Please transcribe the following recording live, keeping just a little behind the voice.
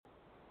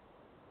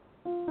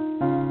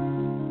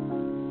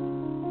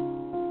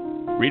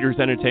Readers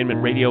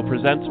Entertainment Radio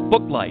presents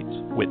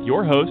Booklights with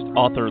your host,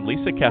 author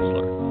Lisa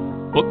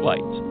Kessler.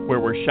 Booklights, where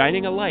we're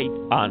shining a light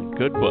on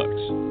good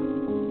books.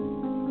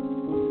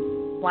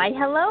 Why,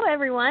 hello,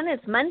 everyone.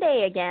 It's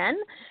Monday again,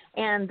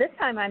 and this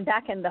time I'm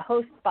back in the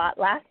host spot.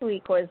 Last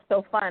week was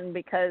so fun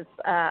because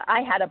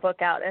I had a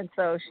book out, and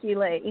so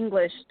Sheila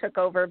English took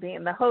over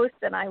being the host,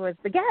 and I was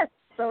the guest.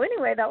 So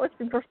anyway, that was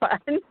super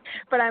fun.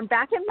 But I'm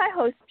back in my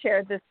host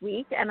chair this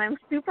week, and I'm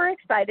super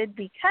excited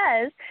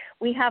because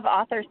we have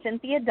author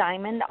Cynthia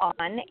Diamond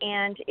on.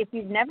 And if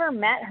you've never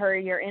met her,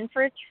 you're in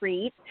for a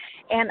treat.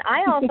 And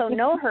I also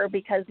know her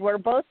because we're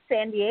both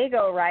San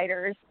Diego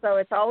writers, so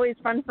it's always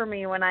fun for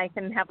me when I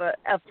can have a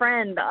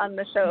friend on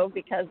the show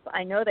because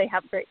I know they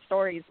have great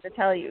stories to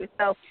tell you.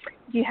 So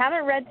if you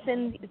haven't read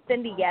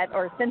Cindy yet,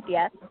 or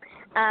Cynthia,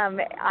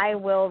 I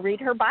will read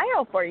her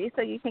bio for you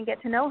so you can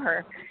get to know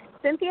her.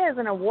 Cynthia is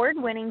an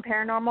award-winning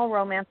paranormal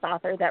romance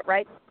author that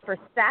writes for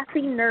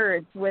sassy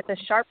nerds with a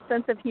sharp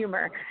sense of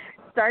humor.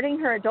 Starting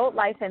her adult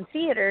life in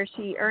theater,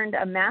 she earned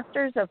a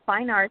Master's of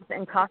Fine Arts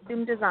in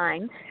Costume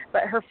Design,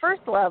 but her first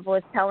love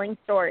was telling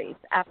stories.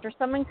 After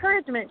some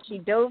encouragement, she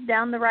dove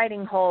down the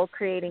writing hole,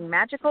 creating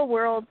magical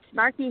worlds,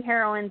 snarky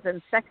heroines,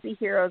 and sexy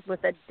heroes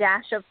with a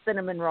dash of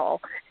cinnamon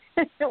roll.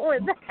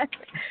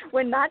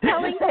 When not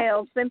telling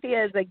tales,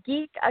 Cynthia is a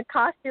geek, a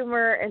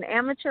costumer, an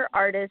amateur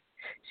artist.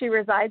 She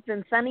resides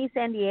in sunny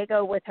San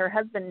Diego with her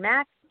husband,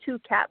 Max, 2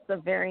 cats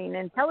of varying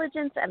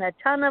intelligence, and a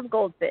ton of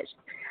goldfish.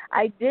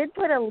 I did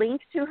put a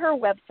link to her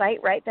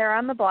website right there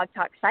on the Blog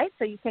Talk site,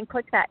 so you can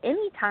click that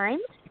anytime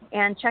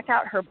and check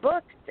out her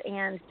books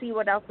and see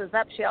what else is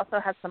up. She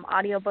also has some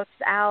audiobooks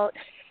out.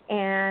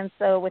 And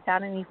so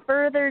without any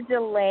further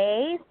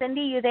delay,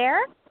 Cindy, you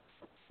there?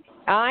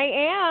 I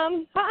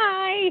am.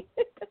 Hi.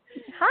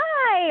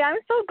 Hi. I'm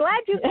so glad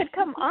you could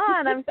come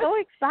on. I'm so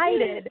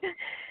excited.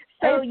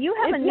 So you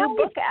have a new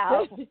book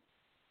out,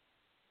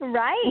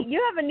 right?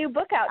 You have a new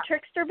book out,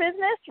 Trickster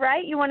Business,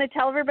 right? You want to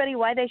tell everybody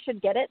why they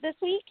should get it this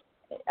week?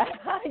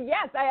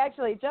 Yes, I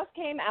actually just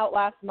came out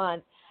last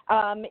month.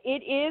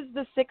 It is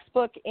the 6th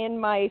book in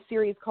my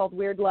series called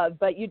Weird Love,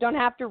 but you don't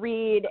have to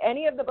read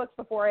any of the books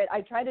before it.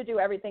 I try to do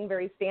everything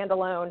very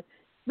standalone,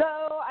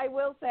 though I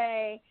will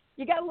say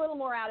you get a little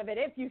more out of it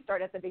if you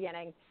start at the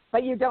beginning,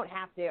 but you don't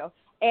have to.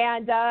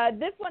 And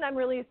this one I'm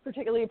really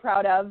particularly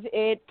proud of.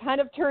 It kind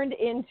of turned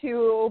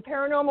into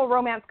paranormal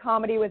romance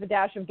comedy with a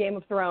dash of Game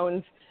of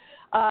Thrones.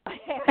 And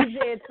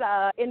it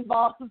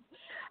involves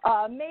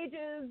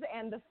mages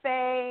and the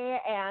Fae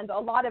and a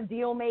lot of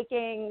deal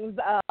makings,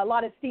 a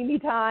lot of steamy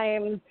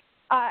times.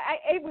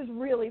 It was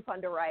really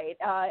fun to write.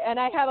 And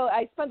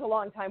I spent a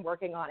long time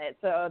working on it,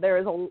 so there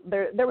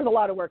was a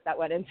lot of work that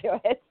went into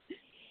it.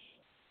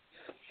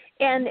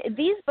 And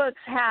these books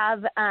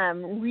have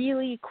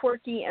really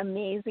quirky,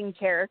 amazing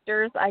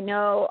characters. I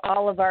know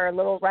all of our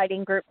little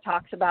writing group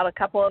talks about a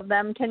couple of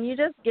them. Can you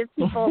just give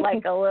people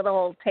like a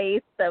little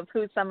taste of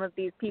who some of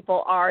these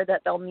people are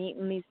that they'll meet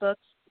in these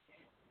books?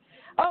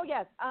 Oh,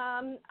 yes.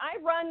 I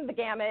run the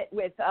gamut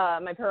with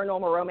my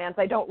paranormal romance.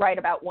 I don't write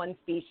about one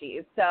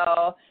species.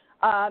 So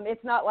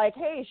it's not like,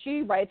 hey,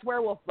 she writes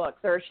werewolf books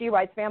or she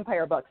writes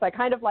vampire books. I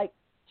kind of like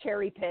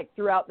cherry pick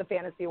throughout the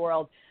fantasy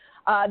world.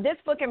 This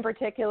book in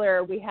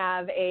particular, we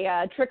have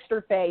a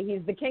trickster fae.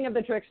 He's the king of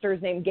the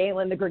tricksters named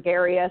Galen the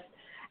Gregarious,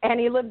 and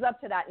he lives up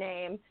to that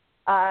name.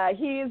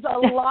 He's a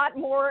lot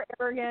more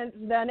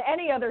arrogant than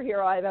any other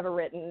hero I've ever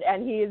written,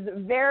 and he's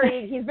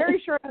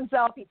very sure of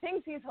himself. He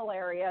thinks he's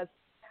hilarious.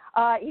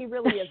 He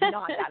really is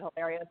not that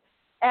hilarious.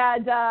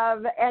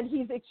 And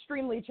he's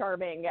extremely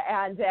charming,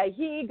 and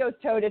he goes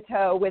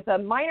toe-to-toe with a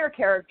minor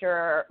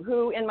character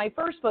who, in my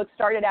first book,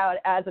 started out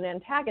as an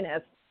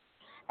antagonist.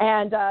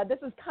 And this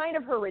is kind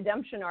of her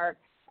redemption arc.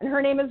 And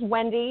her name is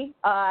Wendy,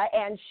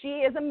 and she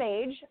is a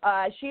mage.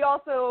 She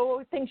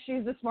also thinks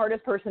she's the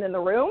smartest person in the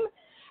room.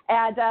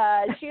 And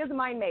she is a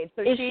mind maid,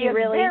 so she is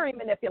really very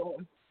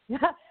manipulative.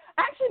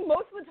 Actually,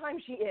 most of the time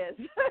she is.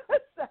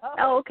 So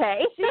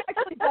okay. She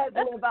actually does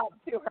live up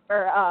to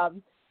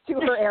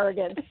her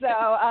arrogance.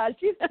 So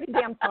she's pretty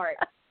damn smart.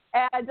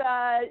 And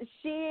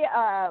she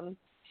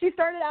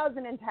started out as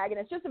an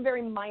antagonist, just a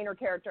very minor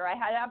character. I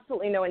had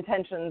absolutely no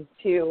intentions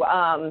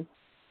to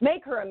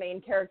make her a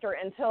main character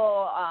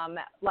until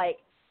like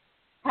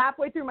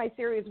halfway through my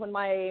series when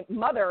my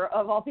mother,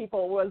 of all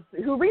people,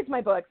 who reads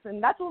my books.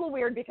 And that's a little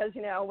weird because,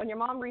 you know, when your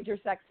mom reads your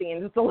sex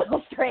scenes, it's a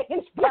little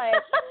strange, but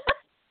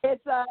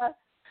it's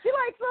she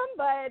likes them.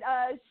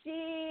 But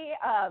she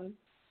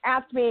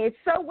asked me,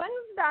 so when's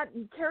that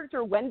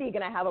character Wendy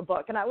going to have a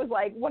book? And I was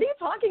like, what are you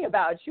talking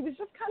about? She was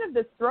just kind of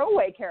this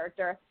throwaway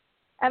character.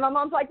 And my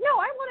mom's like, no,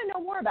 I want to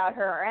know more about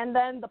her. And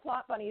then the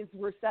plot bunnies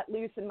were set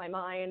loose in my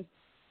mind.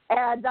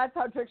 And that's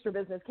how Trickster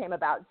Business came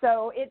about.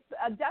 So it's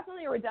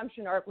definitely a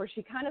redemption arc where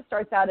she kind of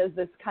starts out as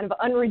this kind of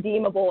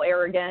unredeemable,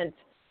 arrogant,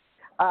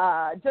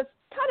 just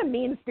kind of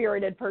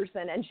mean-spirited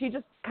person. And she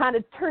just kind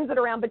of turns it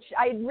around. But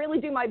I really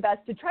do my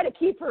best to try to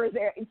keep her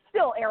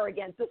still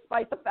arrogant,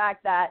 despite the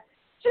fact that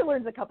she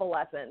learns a couple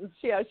lessons.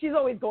 She's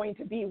always going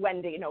to be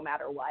Wendy no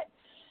matter what.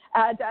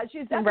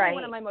 She's definitely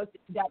one of my most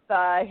in-depth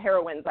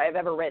heroines I've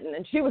ever written,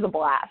 and she was a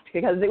blast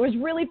because it was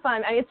really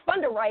fun. I mean, it's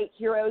fun to write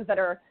heroes that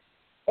are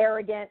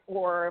arrogant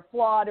or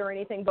flawed or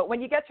anything, but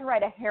when you get to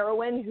write a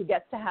heroine who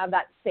gets to have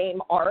that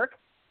same arc,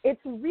 it's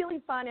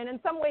really fun and in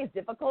some ways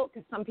difficult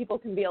because some people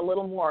can be a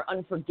little more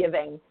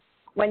unforgiving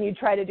when you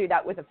try to do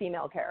that with a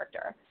female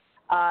character.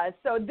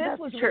 So this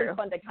was really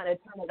fun to kind of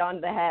turn it on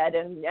the head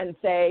and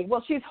say,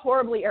 well, she's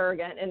horribly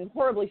arrogant and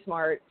horribly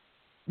smart,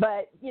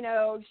 but, you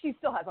know, she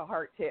still has a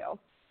heart too.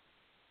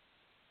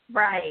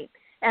 Right.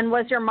 And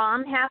was your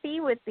mom happy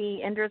with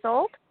the end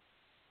result?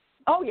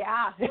 Oh,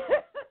 yeah.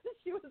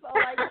 She was all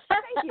like,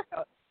 thank you.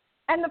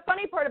 And the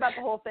funny part about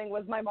the whole thing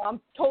was my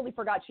mom totally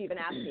forgot she even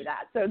asked me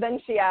that. So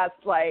then she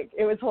asked, like,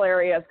 it was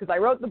hilarious because I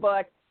wrote the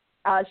book.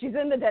 She's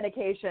in the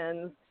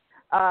dedications.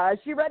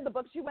 She read the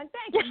book. She went,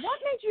 thank you. What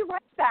made you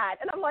write that?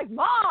 And I'm like,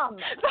 Mom.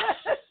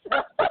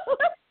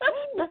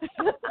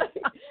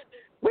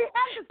 We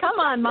had this. Come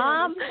on,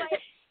 Mom.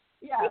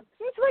 Yeah.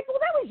 It's like, well,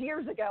 that was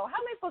years ago. How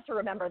am I supposed to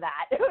remember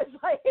that? It was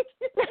like,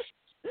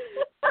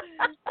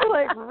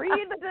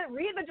 read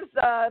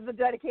the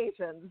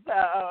dedications.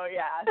 So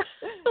yeah,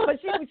 but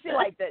she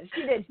liked it.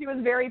 She did. She was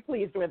very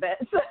pleased with it.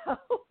 So.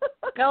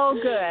 Oh,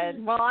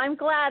 good. Well, I'm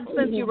glad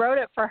since you wrote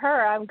it for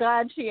her. I'm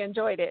glad she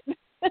enjoyed it.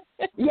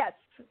 Yes,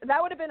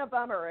 that would have been a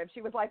bummer if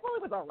she was like, well,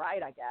 it was all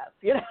right, I guess.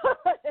 You know.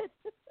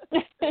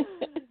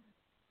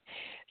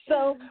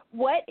 So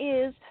what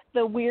is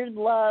the Weird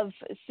Love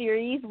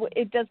series?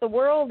 Does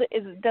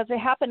it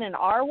happen in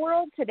our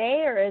world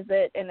today, or is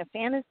it in a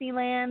fantasy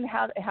land?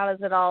 How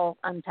does it all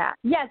unpack?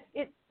 Yes,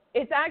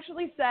 it's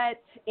actually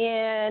set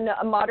in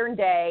a modern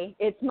day.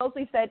 It's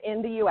mostly set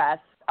in the U.S.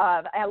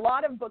 A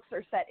lot of books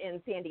are set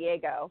in San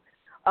Diego,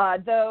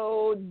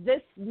 though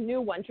this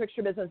new one,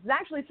 Trickster Business, is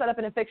actually set up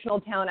in a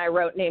fictional town I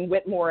wrote named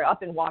Whitmore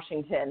up in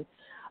Washington,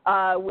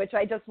 which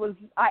I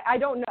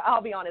don't know.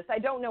 I'll be honest, I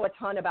don't know a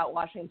ton about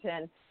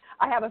Washington.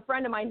 I have a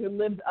friend of mine who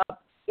lives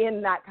up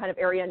in that kind of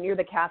area near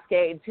the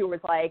Cascades who was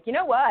like, you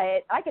know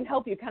what, I can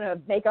help you kind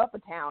of make up a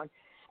town.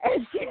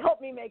 And she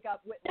helped me make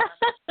up Whitmore.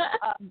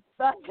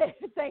 But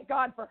thank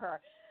God for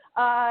her.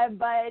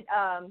 But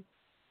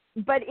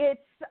it's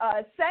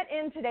set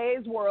in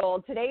today's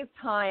world, today's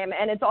time,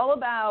 and it's all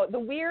about, the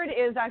weird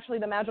is actually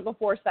the magical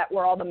force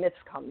where all the myths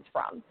comes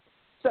from.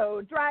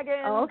 So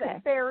dragons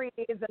and fairies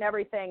and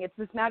everything, it's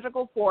this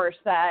magical force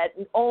that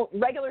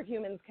regular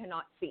humans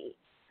cannot see.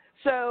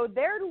 So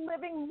they're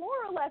living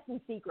more or less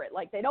in secret.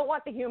 Like, they don't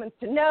want the humans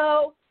to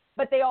know,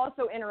 but they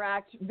also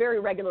interact very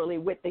regularly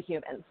with the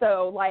humans.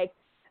 So, like,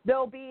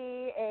 there'll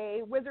be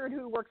a wizard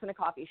who works in a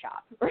coffee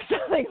shop or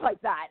something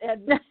like that.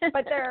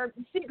 But they're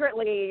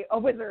secretly a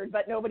wizard,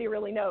 but nobody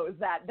really knows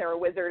that they're a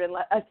wizard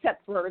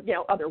except for, you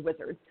know, other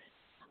wizards.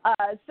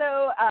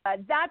 So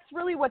that's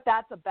really what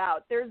that's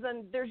about. There's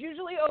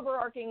usually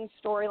overarching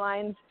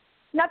storylines,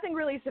 nothing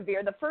really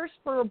severe. The first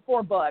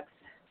four books,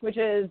 which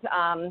is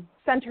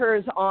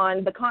centers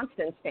on the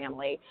Constance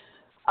family.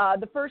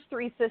 The first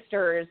three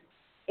sisters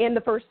in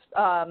the first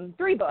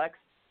three books,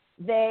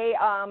 they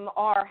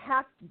are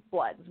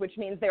half-bloods, which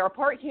means they are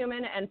part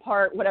human and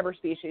part whatever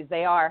species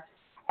they are.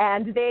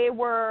 And they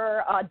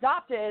were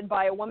adopted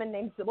by a woman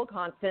named Sybil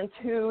Constance,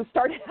 who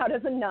started out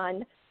as a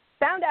nun,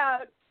 found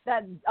out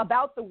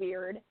about the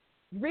weird,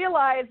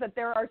 realized that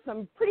there are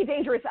some pretty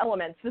dangerous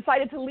elements,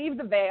 decided to leave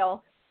the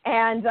veil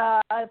and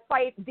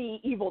fight the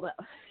evilness,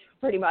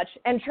 pretty much,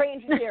 and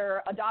trained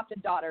their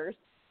adopted daughters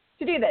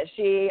to do this.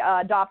 She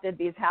adopted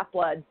these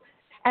half-bloods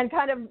and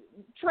kind of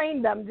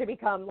trained them to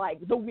become like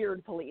the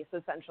weird police,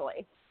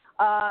 essentially.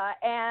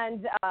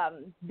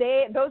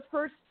 Those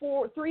first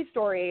three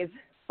stories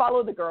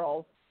follow the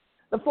girls.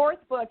 The fourth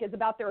book is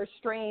about their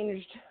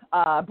estranged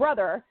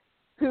brother,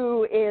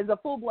 who is a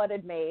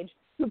full-blooded mage,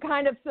 who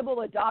kind of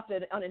Sybil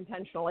adopted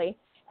unintentionally,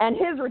 and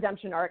his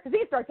redemption arc, because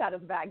he starts out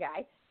as a bad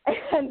guy.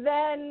 And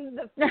then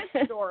the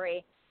fifth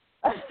story,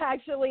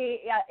 actually,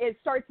 it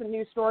starts a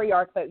new story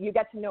arc, but you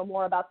get to know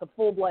more about the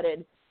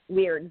full-blooded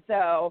weird.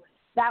 So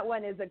that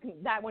one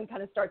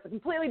kind of starts a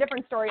completely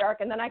different story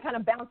arc, and then I kind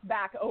of bounce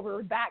back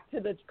to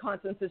the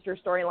Constance sister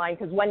storyline,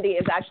 because Wendy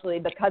is actually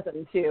the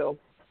cousin to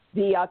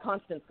the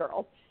Constance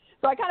girls.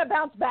 So I kind of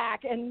bounce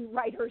back and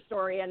write her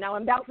story, and now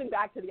I'm bouncing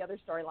back to the other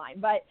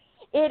storyline. But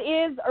it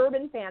is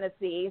urban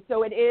fantasy,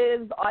 so it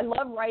is. I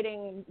love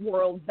writing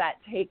worlds that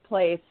take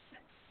place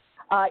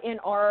in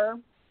our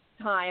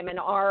time, in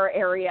our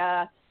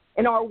area,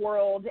 in our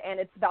world, and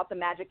it's about the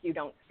magic you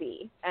don't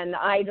see. And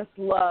I just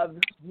love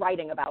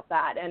writing about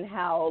that, and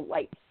how,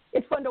 like,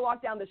 it's fun to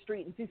walk down the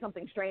street and see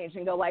something strange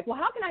and go like, well,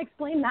 how can I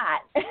explain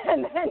that?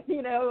 And then,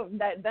 you know,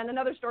 then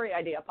another story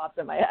idea pops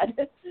in my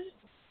head.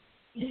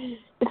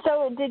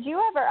 So did you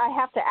ever, I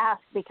have to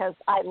ask because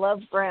I love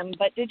Grimm,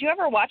 but did you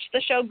ever watch the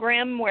show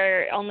Grimm,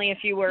 where only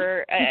if you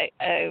were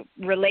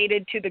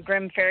related to the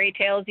Grimm fairy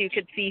tales you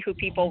could see who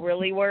people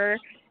really were?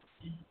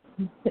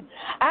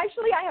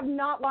 Actually, I have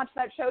not watched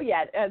that show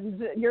yet,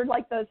 and you're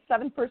like the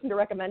seventh person to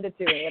recommend it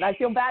to me, and I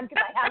feel bad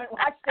because I haven't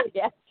watched it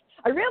yet.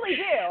 I really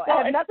do. Well,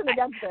 I have nothing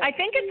against it. I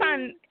think it's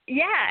on,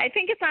 Yeah, I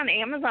think it's on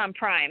Amazon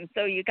Prime,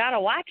 so you got to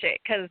watch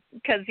it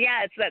because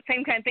yeah, it's that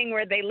same kind of thing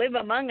where they live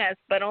among us,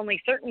 but only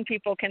certain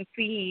people can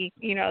see,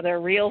 their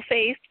real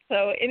face.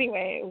 So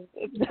anyway,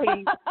 it's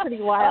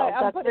pretty wild.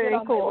 That's very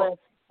cool.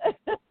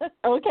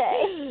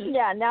 Okay.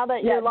 Yeah, now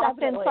that you're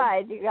locked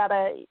inside, you got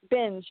to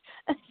binge.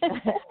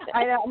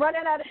 I know. I'm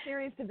running out of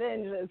series to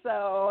binge,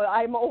 so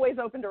I'm always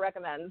open to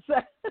recommends.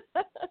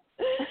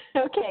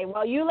 Okay,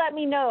 well, you let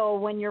me know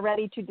when you're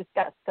ready to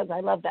discuss because I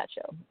love that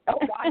show. Oh,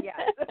 God,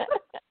 yes.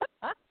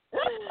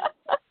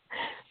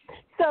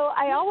 So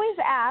I always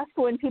ask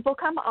when people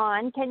come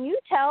on, can you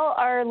tell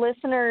our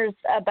listeners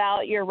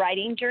about your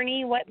writing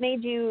journey? What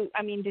made you,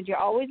 did you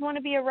always want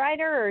to be a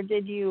writer, or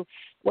did you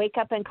wake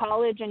up in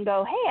college and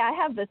go, hey, I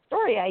have this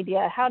story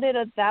idea? How did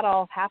that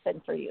all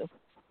happen for you?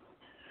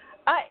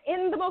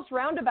 In the most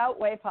roundabout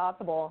way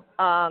possible.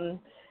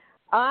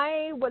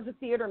 I was a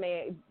theater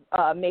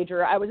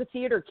major. I was a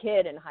theater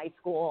kid in high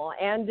school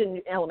and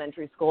in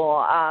elementary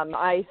school.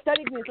 I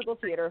studied musical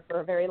theater for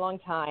a very long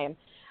time.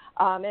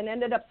 And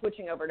ended up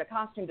switching over to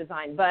costume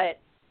design. But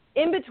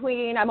in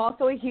between, I'm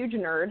also a huge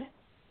nerd.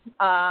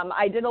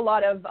 I did a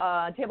lot of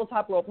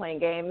tabletop role-playing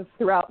games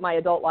throughout my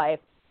adult life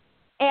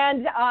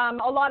and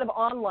a lot of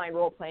online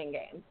role-playing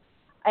games.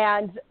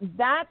 And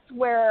that's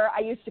where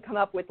I used to come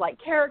up with,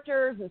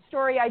 characters and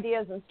story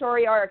ideas and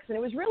story arcs, and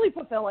it was really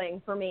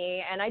fulfilling for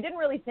me. And I didn't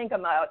really think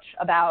much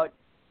about,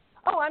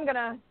 I'm going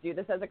to do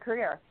this as a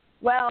career.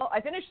 Well, I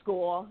finished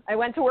school. I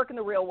went to work in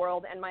the real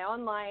world, and my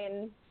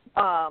online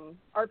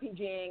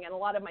RPGing and a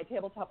lot of my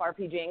tabletop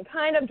RPGing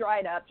kind of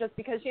dried up just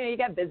because, you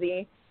get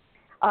busy.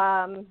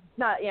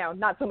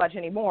 Not so much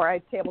anymore. I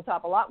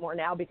tabletop a lot more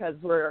now because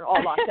we're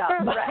all locked up.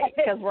 Right,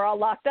 because we're all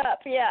locked up,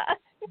 yeah.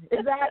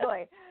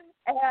 Exactly.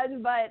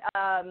 But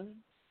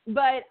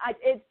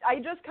I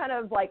just kind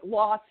of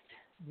lost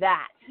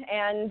that.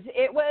 And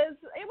it was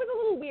a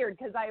little weird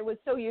because I was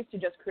so used to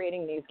just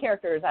creating these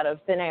characters out of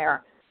thin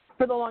air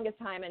for the longest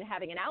time and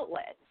having an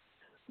outlet.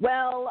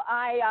 Well,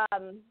 I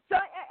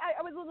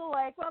was a little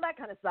that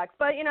kind of sucks,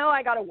 but,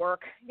 I got to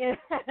work.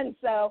 And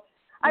so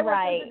I worked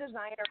as a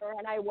designer,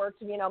 and I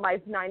worked, my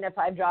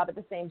 9-to-5 job at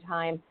the same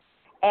time.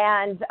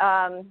 And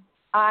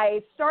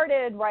I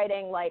started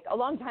writing, a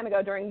long time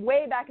ago,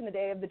 way back in the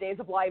days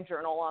of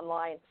LiveJournal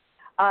online.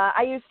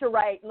 I used to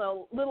write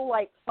little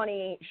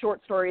funny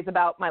short stories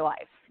about my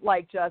life,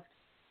 just,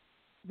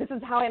 this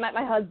is how I met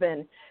my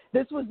husband.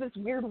 This was this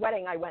weird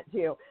wedding I went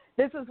to.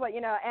 This is what,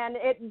 and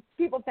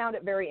people found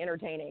it very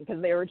entertaining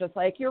because they were just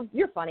like,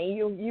 you're funny.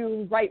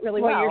 You write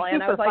really well. You're super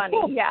and I was funny.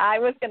 Cool. Yeah, I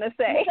was going to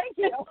say. Thank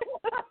you.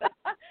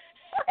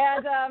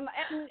 and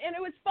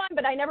it was fun,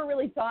 but I never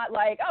really thought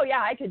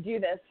I could do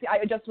this.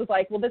 I just was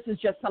like, well, this is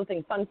just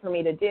something fun for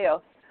me to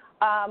do.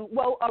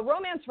 Well, a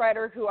romance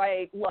writer who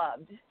I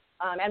loved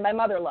and my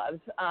mother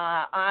loves,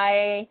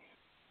 I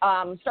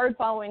started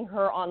following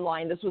her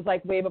online. This was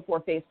way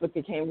before Facebook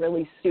became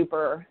really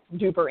super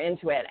duper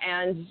into it.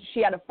 And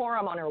she had a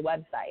forum on her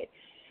website.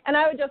 And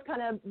I would just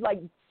kind of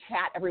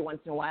chat every once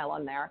in a while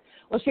on there.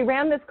 Well, she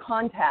ran this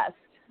contest,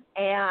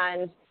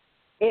 and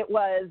it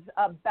was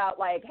about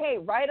hey,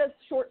 write a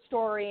short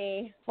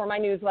story for my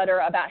newsletter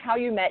about how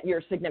you met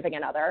your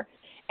significant other.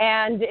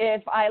 And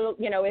if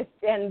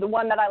the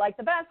one that I like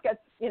the best gets,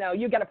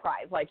 you get a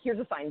prize, here's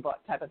a signed book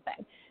type of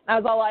thing. And I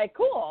was all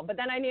cool. But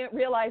then I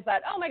realized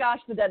that, oh my gosh,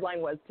 the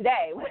deadline was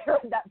today when I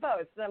wrote that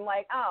post. And I'm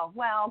like, oh,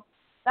 well,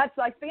 that's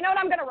you know what,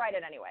 I'm going to write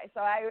it anyway.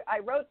 So I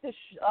wrote this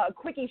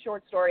quickie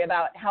short story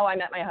about how I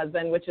met my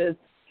husband, which is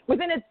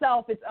within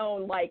itself its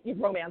own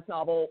romance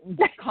novel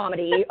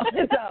comedy on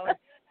its own.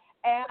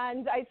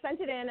 And I sent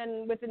it in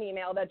and with an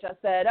email that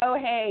just said, oh,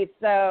 hey,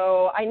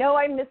 so I know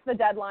I missed the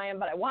deadline,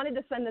 but I wanted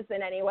to send this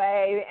in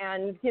anyway.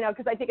 And,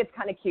 because I think it's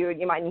kind of cute.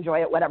 You might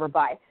enjoy it, whatever,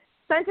 bye.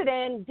 Sent it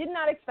in, did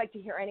not expect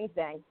to hear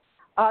anything.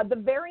 The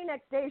very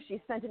next day,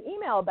 she sent an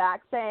email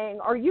back saying,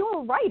 are you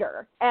a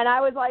writer? And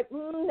I was like,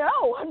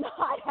 no, I'm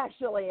not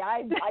actually.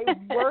 I'm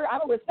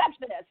a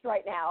receptionist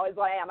right now is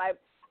what I am.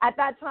 At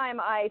that time,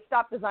 I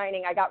stopped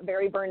designing. I got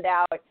very burned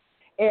out.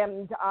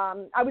 And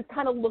I was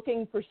kind of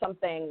looking for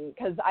something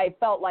because I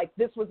felt like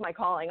this was my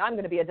calling. I'm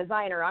going to be a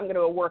designer. I'm going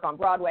to work on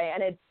Broadway.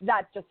 And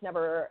that's just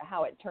never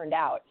how it turned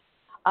out.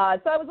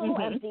 So I was a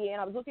little empty, and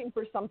I was looking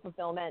for some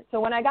fulfillment. So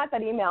when I got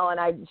that email,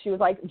 and she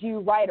was like, do you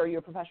write? Are you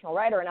a professional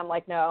writer? And I'm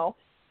like, no.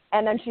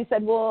 And then she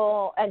said,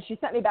 well, and she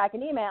sent me back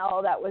an email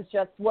that was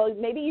just, well,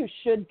 maybe you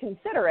should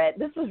consider it.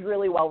 This was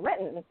really well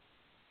written.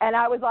 And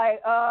I was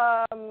like,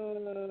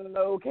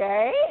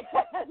 okay.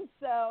 And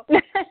so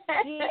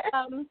she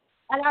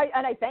And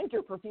I thanked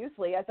her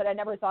profusely. I said, I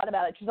never thought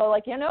about it. She's all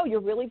like, you're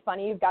really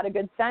funny. You've got a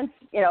good sense,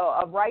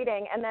 of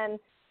writing. And then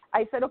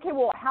I said, okay,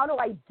 well, how do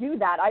I do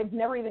that? I've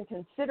never even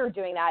considered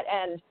doing that.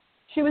 And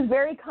she was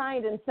very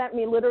kind and sent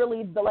me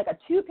literally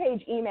a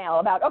 2-page email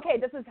about, okay,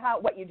 this is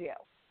what you do.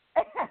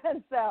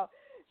 And so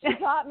she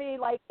taught me,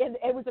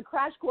 it was a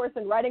crash course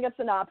in writing a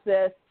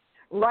synopsis,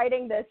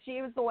 writing this.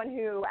 She was the one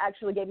who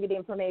actually gave me the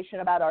information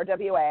about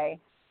RWA.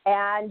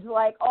 And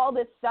all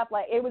this stuff,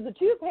 it was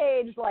a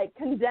 2-page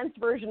condensed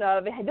version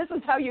of, hey, this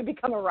is how you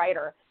become a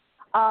writer.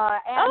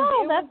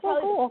 That's so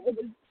cool.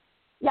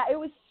 It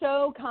was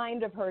so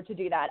kind of her to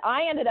do that.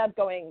 I ended up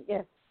going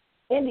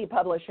indie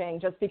publishing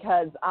just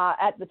because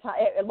at the time,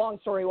 long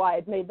story why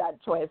I made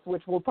that choice,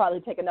 which will probably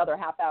take another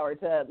half hour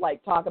to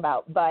talk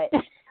about. But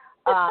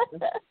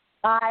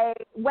I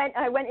went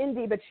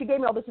indie, but she gave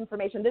me all this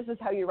information. This is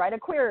how you write a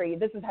query.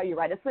 This is how you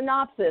write a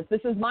synopsis.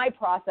 This is my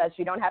process.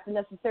 You don't have to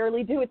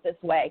necessarily do it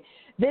this way.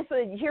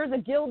 Here's a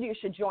guild you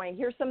should join.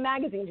 Here's some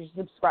magazines you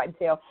should subscribe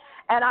to.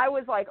 And I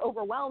was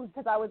overwhelmed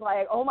because I was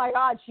like, oh my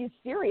God, she's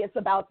serious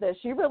about this.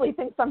 She really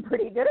thinks I'm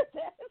pretty good at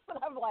this. And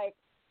I'm like,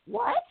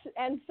 what?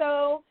 And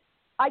so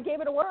I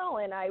gave it a whirl,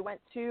 and I went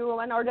to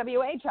an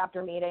RWA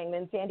chapter meeting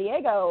in San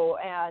Diego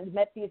and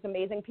met these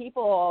amazing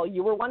people.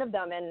 You were one of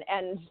them,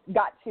 and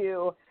got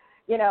to,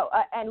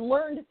 and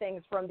learned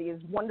things from these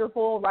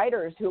wonderful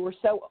writers who were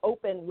so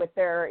open with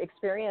their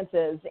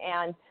experiences.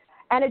 And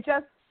it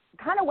just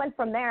kind of went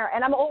from there.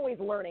 And I'm always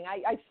learning.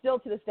 I still,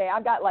 to this day,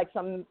 I've got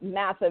some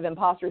massive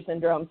imposter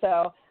syndrome.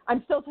 So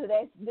I'm still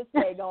this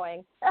day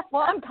going,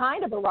 well, I'm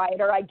kind of a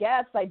writer, I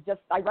guess.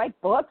 I write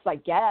books, I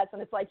guess.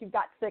 And it's you've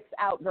got 6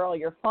 out, girl,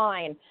 you're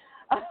fine.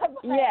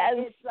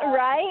 Yes,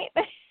 right?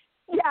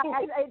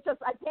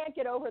 I can't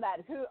get over that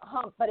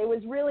hump, but it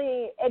was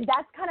really,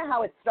 that's kind of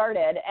how it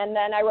started. And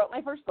then I wrote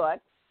my first book,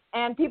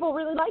 and people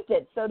really liked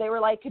it. So they were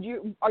like,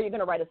 are you going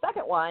to write a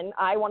second one?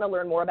 I want to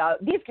learn more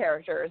about these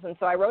characters. And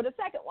so I wrote a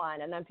second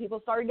one, and then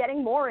people started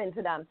getting more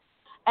into them.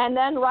 And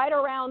then right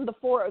around the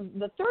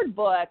third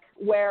book,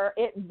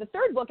 the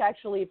third book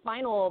actually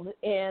finaled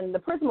in the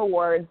Prism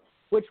Awards,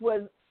 which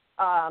was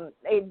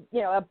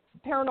a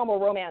paranormal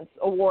romance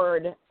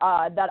award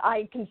that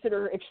I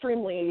consider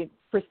extremely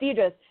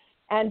prestigious.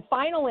 And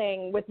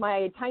finaling with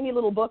my tiny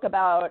little book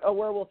about a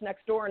werewolf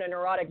next door and a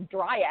neurotic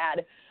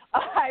dryad,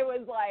 I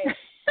was like,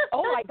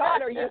 oh my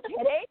God, are you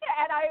kidding?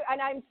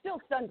 And I'm still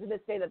stunned to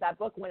this day that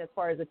book went as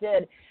far as it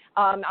did.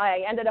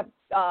 I ended up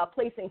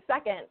placing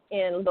second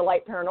in the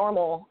light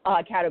paranormal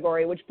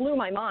category, which blew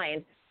my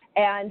mind.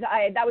 And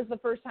that was the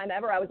first time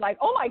ever I was like,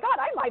 oh my God,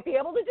 I might be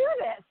able to do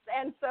this.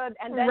 And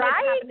then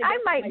right, I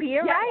might be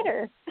a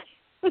writer.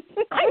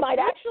 I might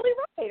actually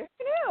write.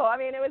 Who knew? I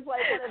mean, it was one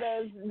of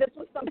those, this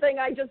was something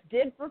I just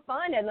did for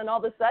fun. And then all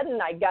of a sudden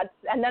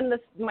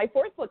my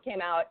fourth book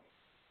came out,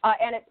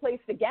 and it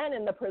placed again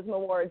in the Prism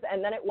Awards,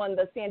 and then it won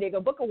the San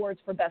Diego Book Awards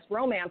for Best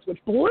Romance, which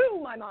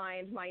blew my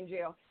mind, mind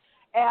you.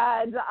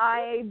 And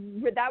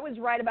that was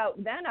right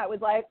about then. I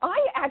was like, I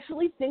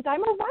actually think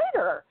I'm a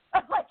writer.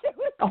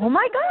 Oh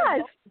my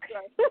gosh.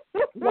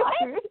 What?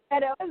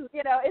 And it was,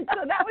 and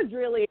so that was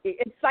really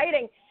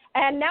exciting.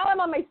 And now I'm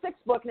on my 6th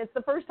book, and it's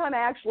the first time I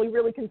actually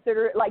really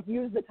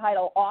use the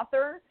title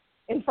author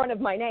in front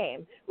of my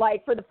name.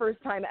 For the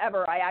first time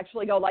ever, I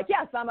actually go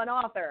yes, I'm an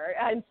author,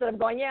 instead of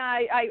going,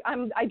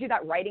 I do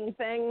that writing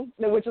thing,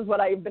 which is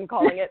what I've been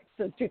calling it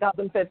since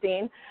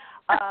 2015.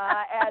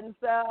 And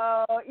so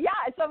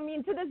I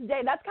mean, to this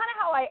day, that's kind of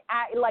how I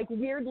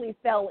weirdly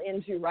fell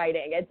into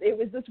writing. It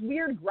was this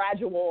weird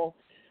gradual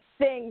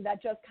thing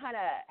that just kind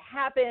of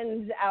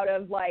happened out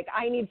of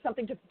I need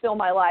something to fulfill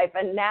my life.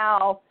 And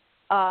now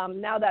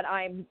that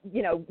I'm,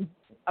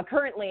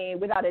 currently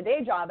without a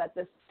day job at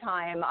this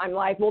time, I'm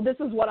like, well, this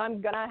is what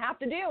I'm going to have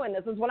to do, and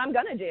this is what I'm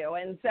going to do.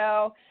 And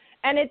so,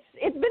 and it's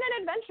been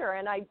an adventure,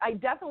 and I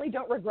definitely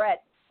don't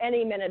regret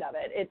any minute of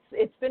it.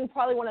 It's been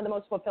probably one of the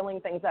most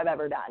fulfilling things I've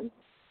ever done.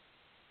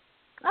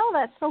 Oh,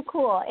 that's so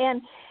cool.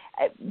 And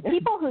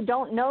people who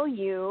don't know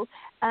you,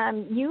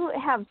 you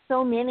have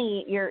so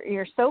many,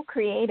 you're so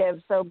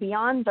creative. So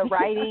beyond the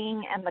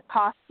writing and the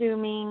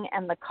costuming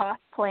and the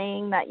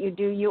cosplaying that you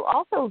do, you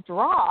also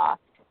draw.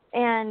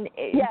 And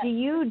yes. Do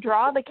you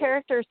draw the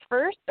characters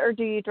first, or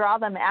do you draw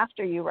them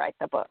after you write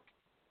the book?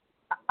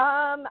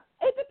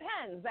 It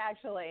depends,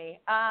 actually.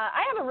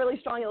 I have a really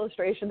strong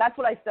illustration. That's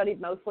what I studied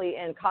mostly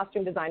in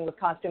costume design, with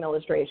costume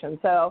illustration.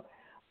 So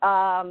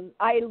I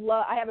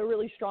have a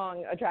really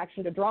strong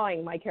attraction to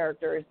drawing my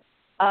characters.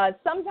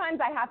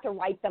 Sometimes I have to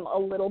write them a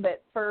little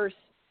bit first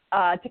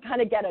to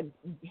kind of get a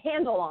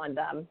handle on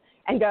them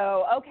and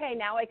go, okay,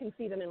 now I can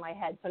see them in my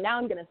head. So now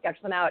I'm going to sketch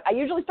them out. I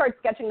usually start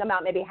sketching them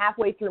out maybe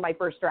halfway through my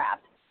first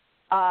draft.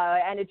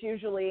 And it's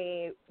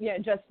usually,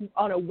 just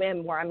on a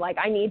whim where I'm like,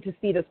 I need to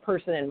see this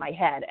person in my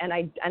head, and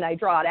I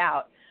draw it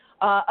out.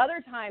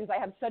 Other times I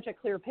have such a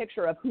clear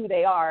picture of who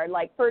they are.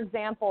 Like, for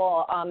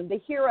example,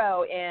 the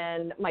hero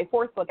in my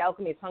 4th book,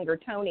 Alchemy's Hunger,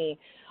 Tony,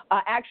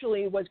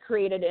 actually was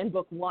created in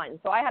book 1.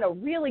 So I had a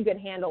really good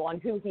handle on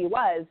who he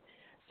was.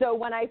 So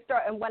when I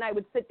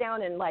would sit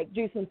down and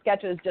do some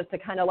sketches just to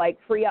kind of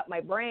free up my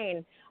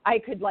brain, I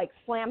could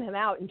slam him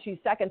out in 2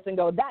 seconds and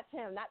go, that's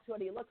him, that's what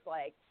he looks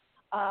like.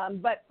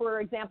 But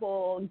for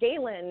example,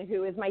 Galen,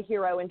 who is my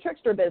hero in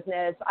Trickster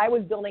Business, I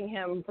was building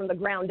him from the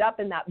ground up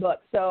in that book.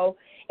 So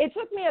it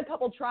took me a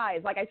couple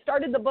tries. I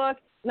started the book,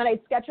 and then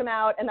I'd sketch him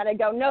out, and then I'd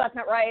go, no, that's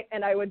not right.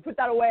 And I would put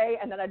that away,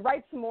 and then I'd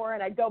write some more,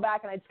 and I'd go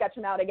back and I'd sketch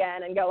him out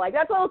again and go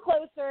that's a little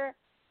closer.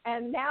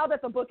 And now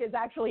that the book is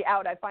actually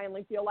out, I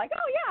finally feel oh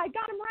yeah, I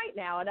got him right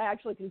now. And I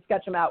actually can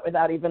sketch him out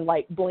without even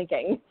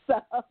blinking.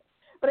 So,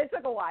 but it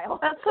took a while.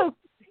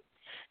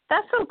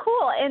 That's so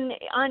cool. And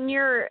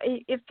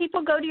if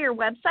people go to your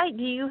website,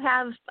 do you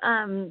have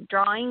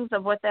drawings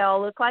of what they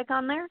all look like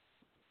on there?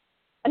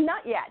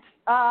 Not yet.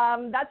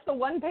 That's the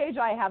one page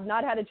I have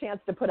not had a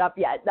chance to put up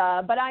yet.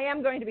 But I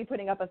am going to be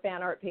putting up a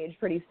fan art page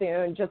pretty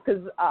soon just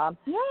because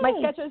my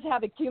sketches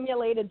have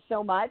accumulated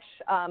so much.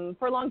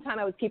 For a long time,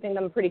 I was keeping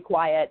them pretty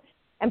quiet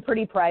and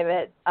pretty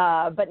private.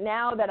 But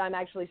now that I'm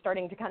actually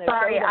starting to kind of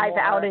Sorry, show them I've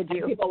more, outed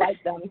you. People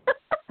like them.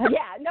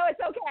 Yeah, no,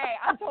 it's okay.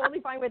 I'm totally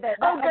fine with it.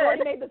 Oh, good. I've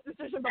already made this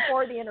decision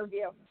before the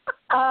interview.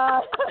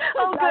 Oh,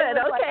 good.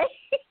 Okay.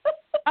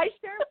 I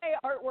share my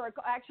artwork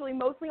actually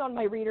mostly on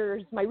my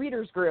readers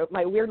group,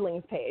 my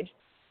Weirdlings page,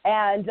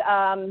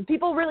 and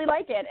people really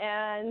like it.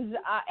 And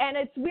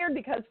it's weird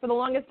because for the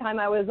longest time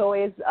I was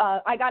always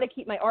I got to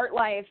keep my art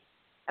life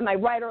and my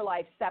writer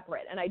life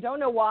separate, and I don't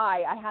know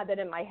why I had that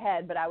in my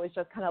head, but I was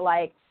just kind of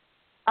like.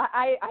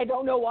 I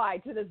don't know why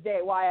to this day,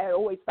 why I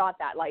always thought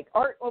that, like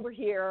art over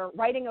here,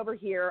 writing over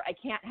here, I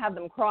can't have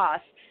them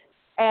cross.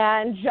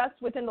 And just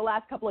within the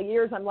last couple of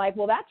years, I'm like,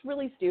 well, that's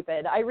really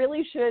stupid. I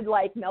really should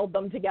like meld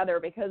them together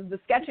because the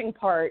sketching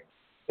part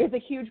is a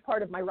huge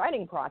part of my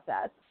writing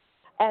process.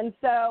 And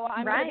so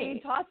I'm going to be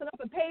tossing up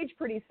a page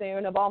pretty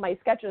soon of all my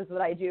sketches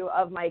that I do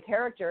of my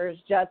characters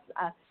just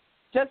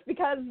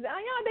because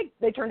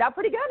they turned out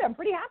pretty good. I'm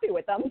pretty happy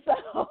with them.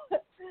 So.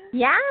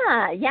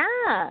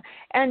 Yeah.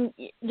 And,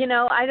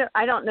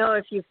 I don't know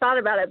if you've thought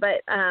about it,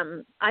 but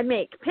I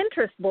make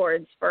Pinterest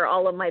boards for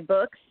all of my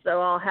books.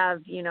 So I'll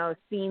have,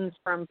 scenes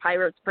from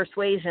Pirate's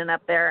Persuasion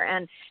up there.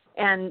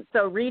 And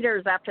so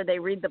readers, after they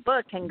read the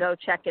book, can go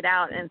check it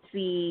out and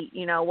see,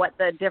 what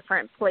the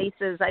different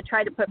places. I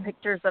try to put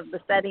pictures of the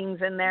settings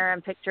in there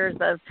and pictures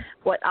of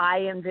what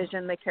I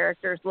envision the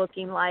characters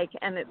looking like.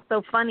 And it's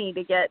so funny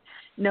to get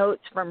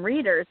notes from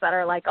readers that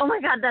are like, oh,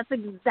 my God, that's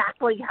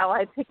exactly how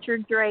I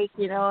pictured Drake,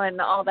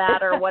 and all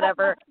that or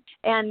whatever.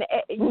 And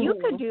you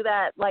could do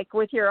that, like,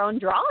 with your own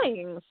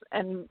drawings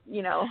and,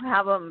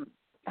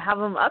 have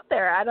them up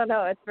there. I don't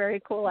know. It's a very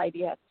cool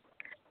idea.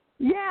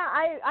 Yeah,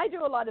 I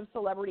do a lot of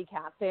celebrity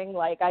casting.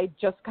 Like, I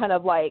just kind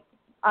of like,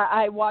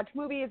 I watch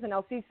movies and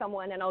I'll see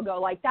someone and I'll go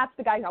like, that's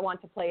the guy I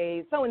want to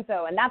play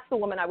so-and-so, and that's the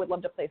woman I would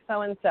love to play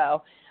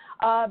so-and-so.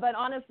 But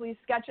honestly,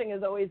 sketching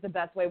is always the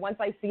best way. Once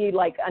I see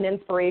like an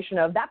inspiration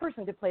of that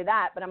person could play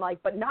that, but I'm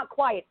like, but not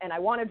quite, and I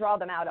want to draw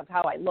them out of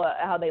how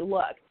they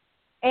look.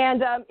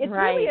 And it's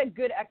really a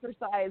good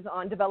exercise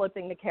on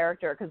developing the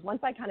character because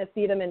once I kind of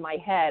see them in my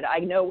head, I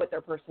know what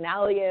their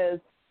personality is,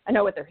 I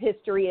know what their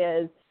history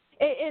is.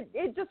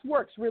 It just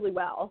works really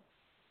well.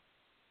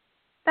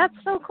 That's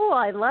so cool.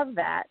 I love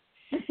that.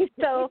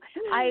 So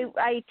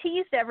I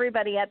teased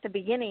everybody at the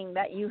beginning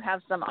that you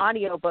have some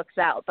audiobooks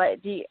out, but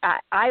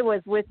I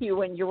was with you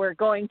when you were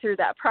going through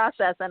that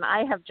process, and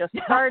I have just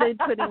started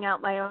putting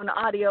out my own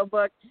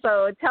audiobook.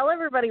 So tell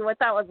everybody what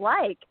that was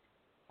like.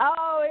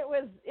 Oh, it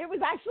was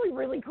actually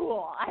really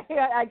cool.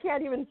 I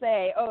can't even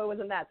say, it was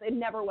a mess. It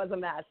never was a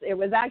mess. It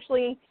was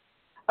actually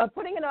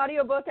putting an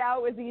audiobook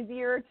out was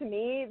easier to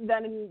me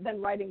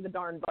than writing the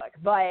darn book.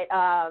 But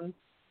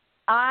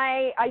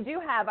I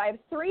have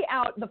 3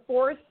 out. The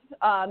fourth,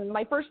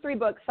 my first 3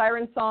 books,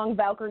 Siren Song,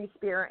 Valkyrie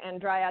Spear, and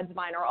Dryad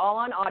Divine, are all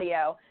on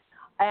audio.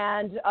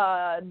 And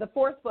the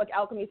fourth book,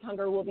 Alchemy's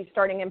Hunger, will be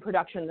starting in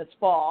production this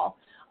fall.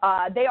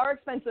 They are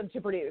expensive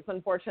to produce,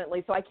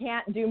 unfortunately, so I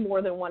can't do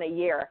more than one a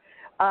year.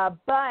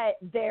 But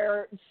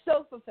they're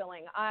so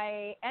fulfilling.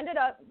 I ended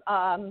up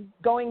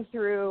going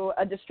through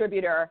a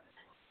distributor,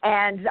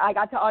 and I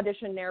got to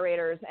audition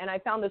narrators, and I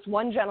found this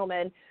one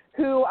gentleman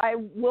who I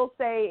will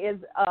say is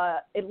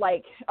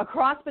like a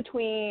cross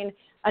between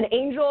an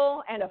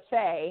angel and a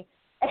fae,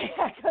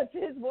 because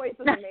his voice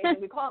is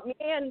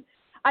amazing.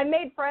 I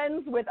made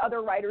friends with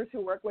other writers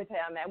who work with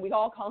him, and we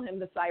all call him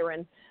the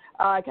Siren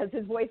because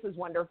his voice is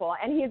wonderful.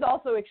 And he's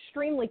also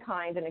extremely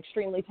kind and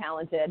extremely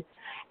talented.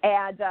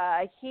 And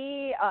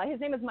his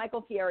name is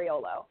Michael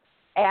Fieriolo,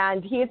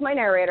 and he is my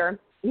narrator.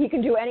 He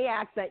can do any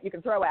accent you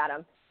can throw at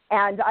him.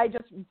 And I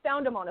just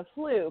found him on a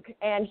fluke.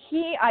 And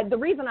the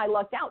reason I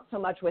lucked out so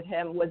much with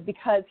him was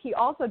because he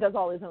also does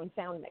all his own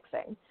sound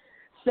mixing.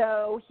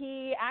 So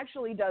he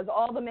actually does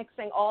all the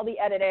mixing, all the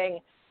editing.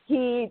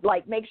 He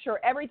makes sure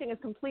everything is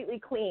completely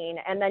clean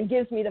and then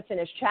gives me the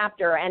finished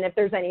chapter. And if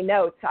there's any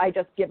notes, I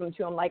just give them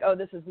to him like, oh,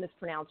 this is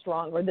mispronounced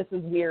wrong, or this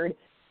is weird.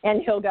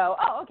 And he'll go,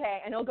 oh,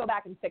 okay. And he'll go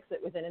back and fix it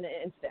within an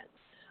instant.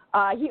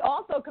 He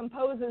also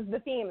composes the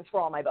themes for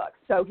all my books.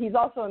 So he's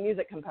also a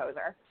music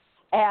composer.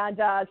 And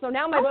so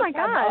now my books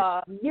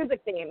have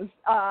music themes.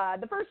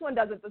 The first one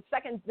does it.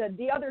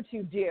 The other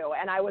 2 do.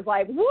 And I was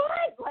like,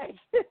 what?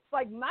 It's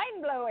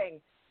mind blowing.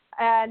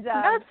 And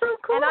that's so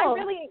cool. And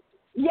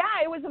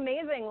it was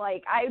amazing.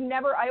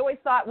 I always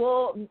thought,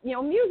 well,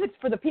 music's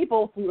for the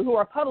people who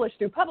are published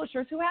through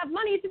publishers who have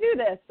money to do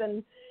this.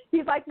 And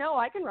he's like, no,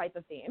 I can write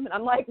the theme. And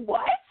I'm like,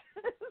 what?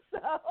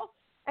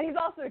 And he's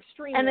also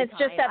extremely kind. And it's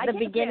just kind. at the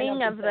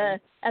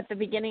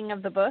beginning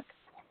of the book.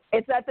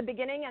 It's at the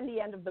beginning and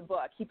the end of the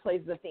book. He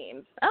plays the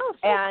themes. Oh,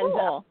 so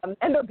cool.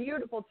 And they're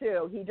beautiful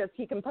too.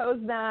 He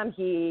composed them.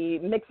 He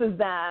mixes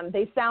them.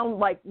 They sound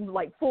like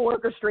full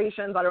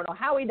orchestrations. I don't know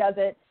how he does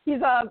it.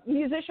 He's a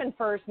musician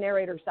first,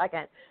 narrator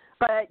second.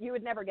 But you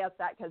would never guess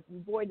that because,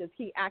 boy, does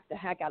he act the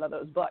heck out of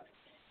those books.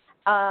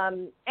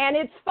 And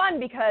it's fun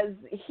because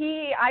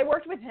I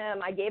worked with him.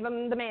 I gave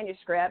him the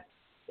manuscript.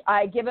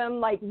 I give him,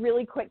 like,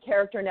 really quick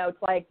character notes,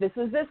 like, this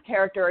is this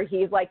character.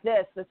 He's like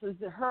this. This is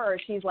her.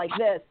 She's like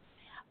this.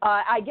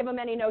 I give him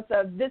any notes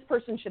of this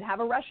person should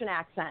have a Russian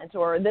accent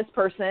or this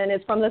person is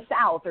from the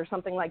South or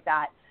something like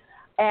that.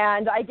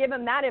 And I give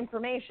him that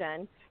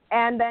information,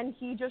 and then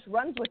he just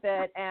runs with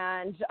it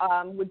and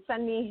would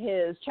send me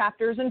his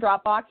chapters in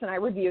Dropbox, and I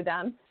review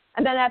them.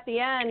 And then at the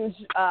end,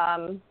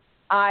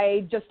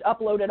 I just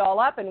upload it all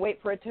up and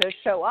wait for it to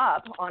show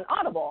up on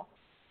Audible.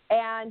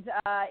 And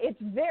it's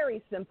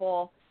very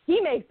simple. He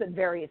makes it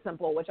very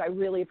simple, which I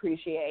really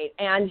appreciate.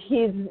 And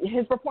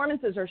his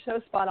performances are so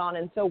spot on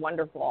and so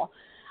wonderful.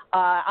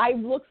 I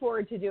look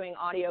forward to doing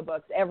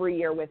audiobooks every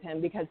year with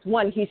him because,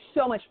 one, he's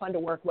so much fun to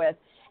work with.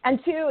 And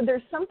two,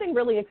 there's something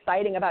really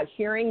exciting about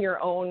hearing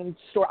your own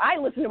story. I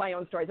listen to my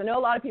own stories. I know a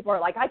lot of people are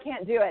like, I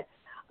can't do it.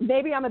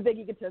 Maybe I'm a big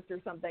egotist or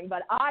something,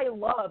 but I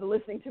love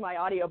listening to my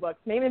audiobooks,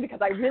 mainly because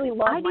I really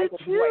love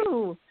Michael's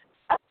voice.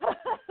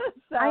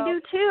 So, I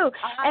do too.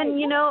 And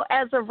you know,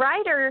 as a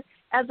writer,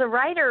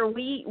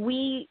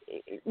 we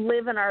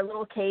live in our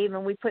little cave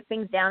and we put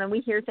things down and we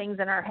hear things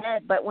in our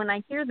head. But when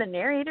I hear the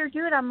narrator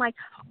do it, I'm like,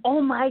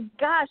 oh my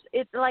gosh,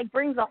 it like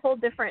brings a whole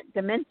different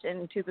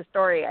dimension to the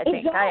story. I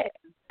think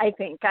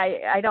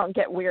I don't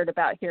get weird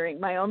about hearing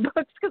my own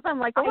books because I'm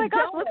like, oh my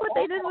gosh, look what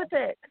they did with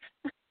it.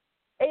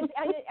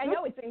 I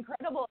know it's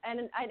incredible, and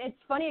it's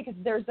funny because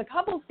there's a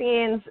couple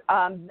scenes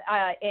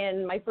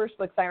in my first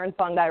book, Siren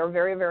Song, that are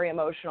very, very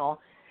emotional,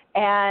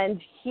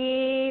 and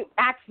he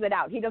acts it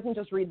out. He doesn't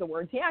just read the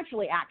words; he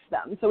actually acts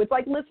them. So it's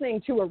like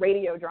listening to a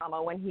radio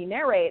drama when he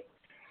narrates.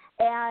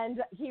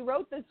 And he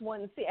wrote this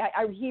one scene.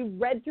 He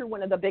read through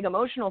one of the big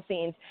emotional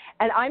scenes,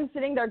 and I'm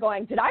sitting there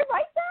going, "Did I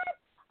write that?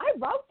 I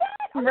wrote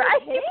that? I'm right?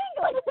 There's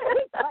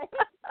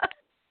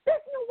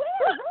no way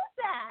I wrote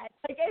that."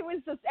 Like, it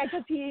was just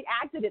because he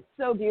acted it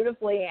so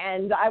beautifully,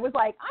 and I was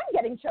like, I'm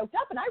getting choked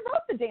up, and I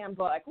wrote the damn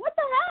book. What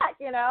the heck,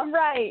 you know?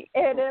 Right.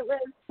 And it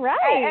was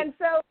right. And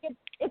so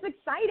it's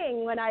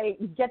exciting when I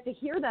get to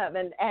hear them,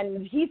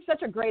 and he's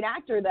such a great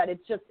actor that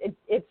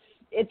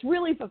it's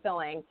really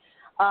fulfilling.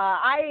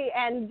 I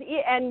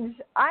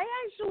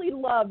actually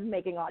love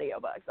making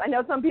audiobooks. I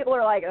know some people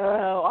are like,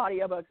 oh,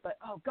 audiobooks, but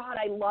oh God,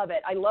 I love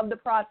it. I love the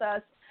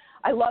process.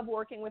 I love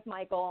working with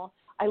Michael.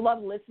 I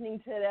love listening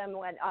to them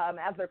when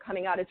as they're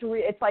coming out.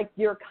 It's like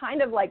you're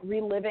kind of like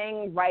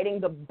reliving writing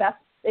the best.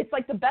 It's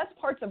like the best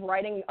parts of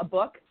writing a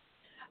book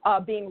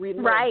being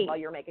relived while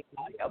you're making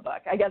an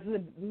audiobook. I guess is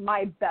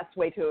my best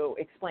way to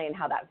explain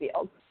how that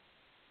feels.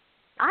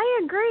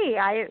 I agree.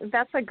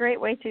 That's a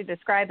great way to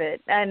describe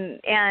it.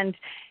 And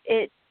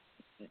it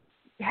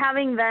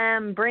having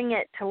them bring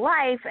it to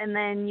life, and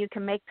then you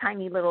can make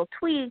tiny little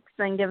tweaks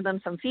and give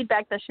them some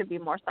feedback that should be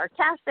more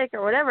sarcastic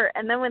or whatever.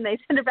 And then when they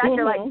send it back,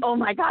 you're like, oh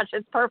my gosh,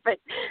 it's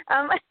perfect.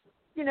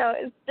 You know,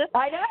 it's just,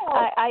 I know.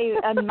 I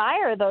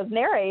admire those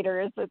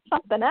narrators. It's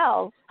something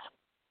else.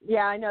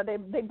 Yeah, I know.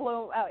 They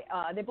blow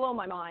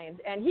my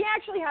mind. And he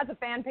actually has a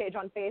fan page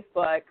on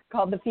Facebook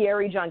called the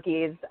Fieri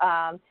Junkies.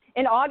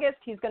 In August,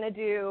 he's going to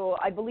do,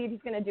 I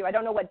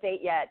don't know what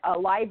date yet, a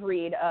live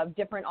read of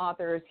different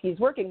authors he's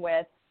working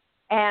with.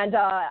 And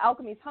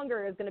Alchemy's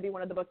Hunger is going to be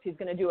one of the books he's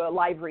going to do a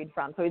live read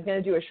from. So he's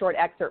going to do a short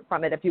excerpt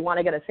from it if you want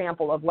to get a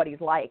sample of what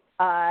he's like.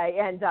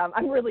 And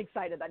I'm really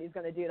excited that he's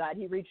going to do that.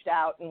 He reached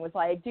out and was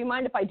like, do you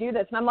mind if I do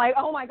this? And I'm like,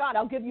 oh, my God,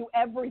 I'll give you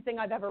everything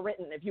I've ever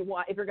written if you're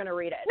going to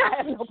read it. I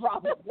have no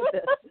problem with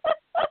this.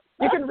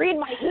 You can read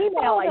my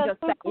email I just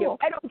sent you.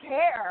 I don't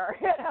care.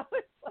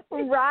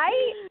 You know?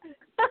 Right?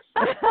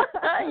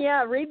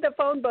 Yeah, read the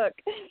phone book.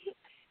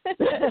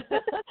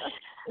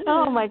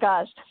 Oh, my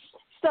gosh.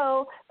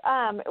 So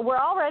we're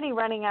already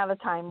running out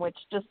of time, which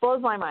just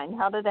blows my mind.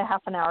 How did a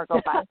half an hour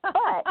go by? But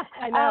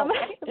I know.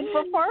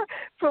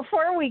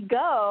 Before we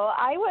go,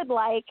 I would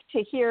like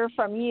to hear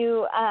from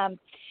you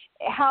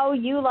how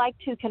you like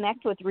to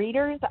connect with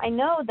readers. I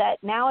know that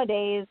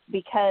nowadays,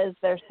 because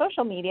there's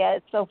social media,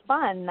 it's so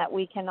fun that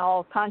we can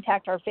all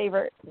contact our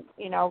favorite,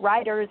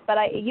 writers. But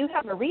you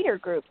have a reader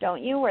group,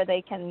 don't you, where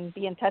they can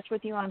be in touch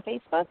with you on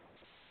Facebook?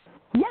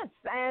 Yes,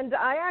 and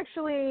I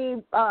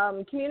actually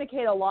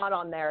communicate a lot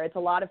on there. It's a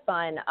lot of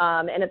fun,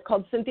 and it's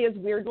called Cynthia's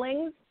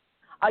Weirdlings.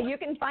 You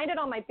can find it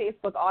on my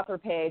Facebook author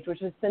page,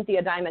 which is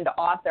Cynthia Diamond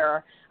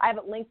Author. I have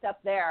it linked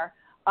up there,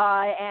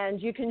 and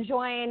you can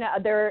join.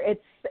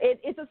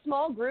 It's a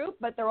small group,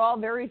 but they're all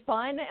very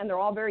fun, and they're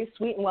all very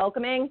sweet and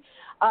welcoming.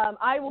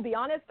 I will be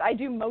honest, I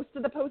do most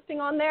of the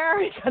posting on there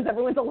because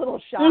everyone's a little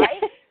shy,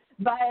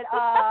 but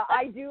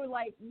I do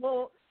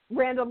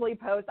randomly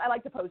post. I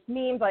like to post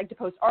memes. I like to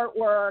post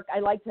artwork. I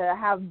like to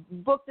have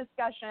book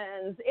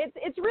discussions.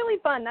 It's really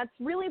fun. That's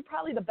really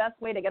probably the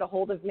best way to get a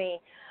hold of me.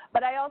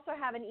 But I also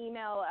have an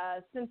email,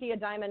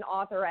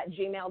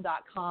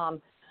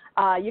 cynthiadiamondauthor@gmail.com.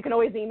 You can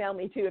always email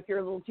me, too, if you're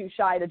a little too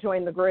shy to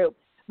join the group.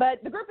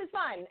 But the group is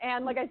fun.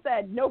 And like I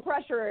said, no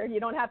pressure. You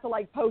don't have to,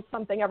 like, post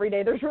something every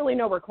day. There's really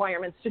no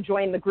requirements to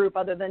join the group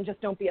other than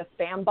just don't be a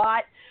spam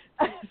bot.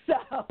 So.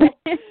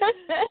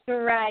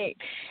 Right.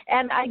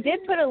 And I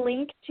did put a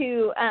link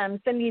to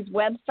Cindy's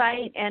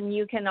website, and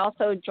you can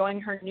also join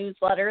her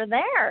newsletter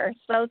there.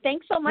 So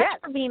thanks so much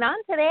for being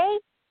on today.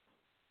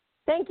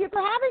 Thank you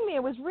for having me.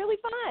 It was really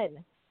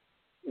fun.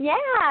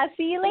 Yeah.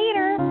 See you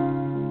later.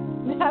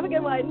 Have a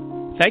good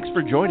one. Thanks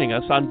for joining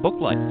us on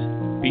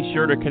Booklights. Be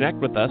sure to connect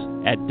with us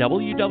at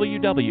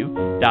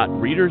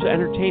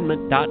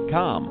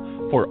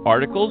www.readersentertainment.com for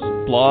articles,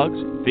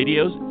 blogs,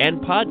 videos, and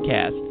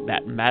podcasts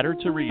that matter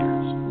to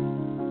readers.